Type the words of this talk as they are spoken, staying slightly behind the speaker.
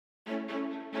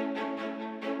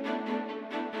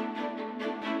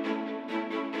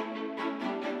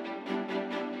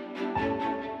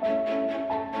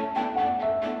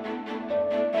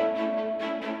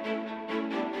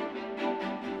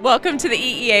welcome to the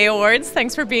EEA Awards.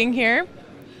 Thanks for being here.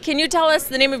 Can you tell us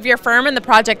the name of your firm and the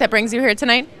project that brings you here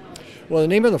tonight? Well, the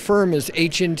name of the firm is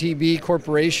HNTB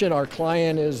Corporation. Our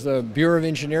client is the Bureau of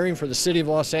Engineering for the City of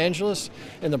Los Angeles,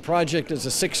 and the project is the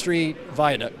 6th Street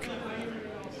Viaduct.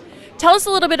 Tell us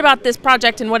a little bit about this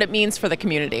project and what it means for the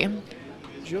community.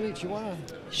 Julie, do you want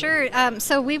to? Sure.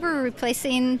 So we were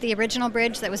replacing the original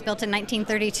bridge that was built in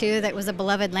 1932 that was a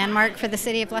beloved landmark for the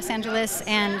City of Los Angeles,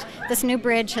 and this new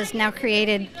bridge has now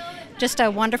created just a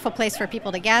wonderful place for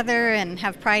people to gather and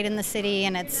have pride in the city,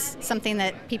 and it's something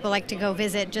that people like to go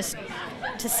visit just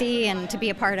to see and to be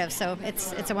a part of. So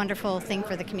it's a wonderful thing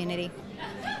for the community.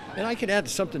 And I could add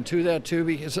something to that too,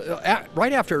 because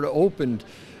right after it opened,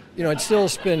 you know, it'd still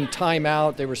spent time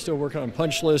out. They were still working on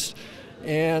punch lists.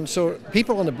 And so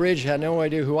people on the bridge had no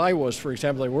idea who I was, for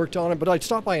example. They worked on it, but I'd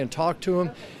stop by and talk to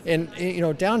them. And, you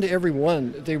know, down to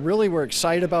everyone, they really were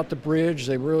excited about the bridge.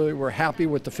 They really were happy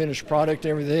with the finished product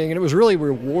and everything. And it was really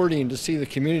rewarding to see the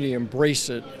community embrace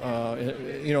it,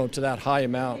 you know, to that high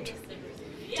amount.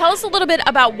 Tell us a little bit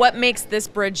about what makes this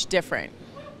bridge different.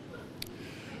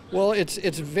 Well, it's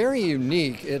very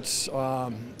unique. It's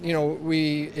you know,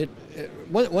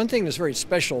 one thing that's very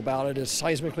special about it is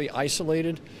seismically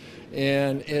isolated,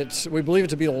 and we believe it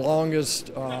to be the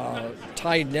longest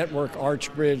tide network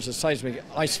arch bridge, the seismic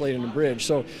isolated bridge.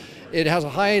 So it has a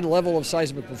high level of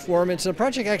seismic performance. And the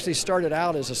project actually started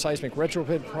out as a seismic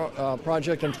retrofit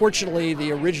project. Unfortunately,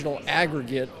 the original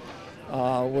aggregate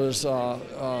was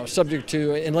subject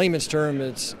to, in layman's term,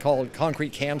 it's called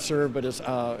concrete cancer, but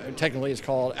technically it's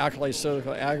called alkali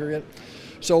silica aggregate.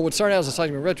 So what started out as a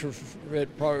seismic retrofit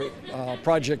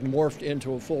project morphed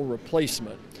into a full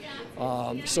replacement.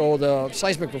 So the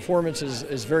seismic performance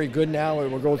is very good now. It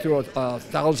will go through a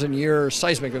 1,000-year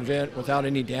seismic event without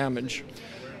any damage.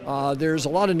 There's a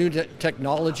lot of new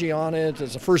technology on it.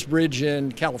 It's the first bridge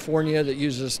in California that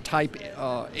uses Type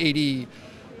 80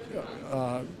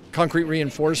 concrete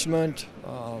reinforcement.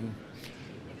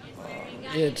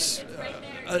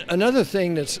 Another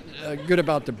thing that's good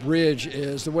about the bridge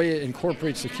is the way it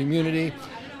incorporates the community.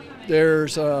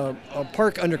 There's a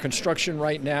park under construction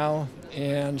right now,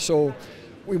 and so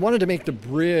we wanted to make the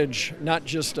bridge not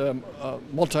just a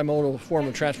multimodal form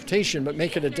of transportation, but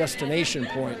make it a destination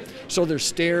point. So there's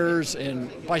stairs and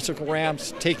bicycle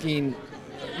ramps taking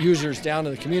users down to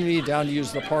the community, down to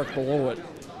use the park below it.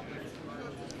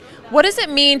 What does it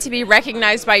mean to be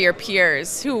recognized by your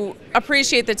peers who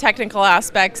appreciate the technical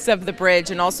aspects of the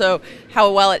bridge and also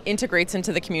how well it integrates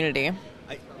into the community?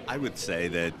 I would say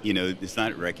that, you know, it's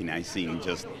not recognizing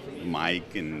just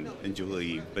Mike and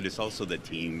Julie, but it's also the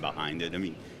team behind it. I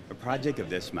mean, a project of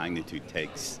this magnitude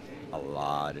takes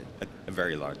a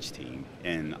very large team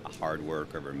and hard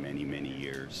work over many, many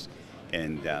years.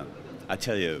 And I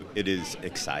tell you, it is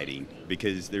exciting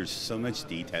because there's so much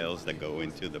details that go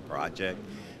into the project.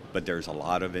 But there's a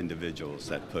lot of individuals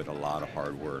that put a lot of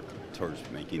hard work towards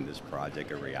making this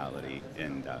project a reality,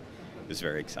 and it's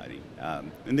very exciting.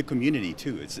 And the community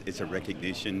too, it's a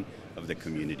recognition of the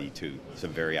community too. It's a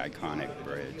very iconic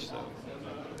bridge. So.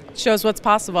 Shows what's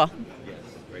possible. Yes,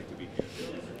 great to be here.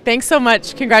 Thanks so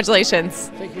much. Congratulations.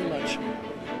 Thank you very much.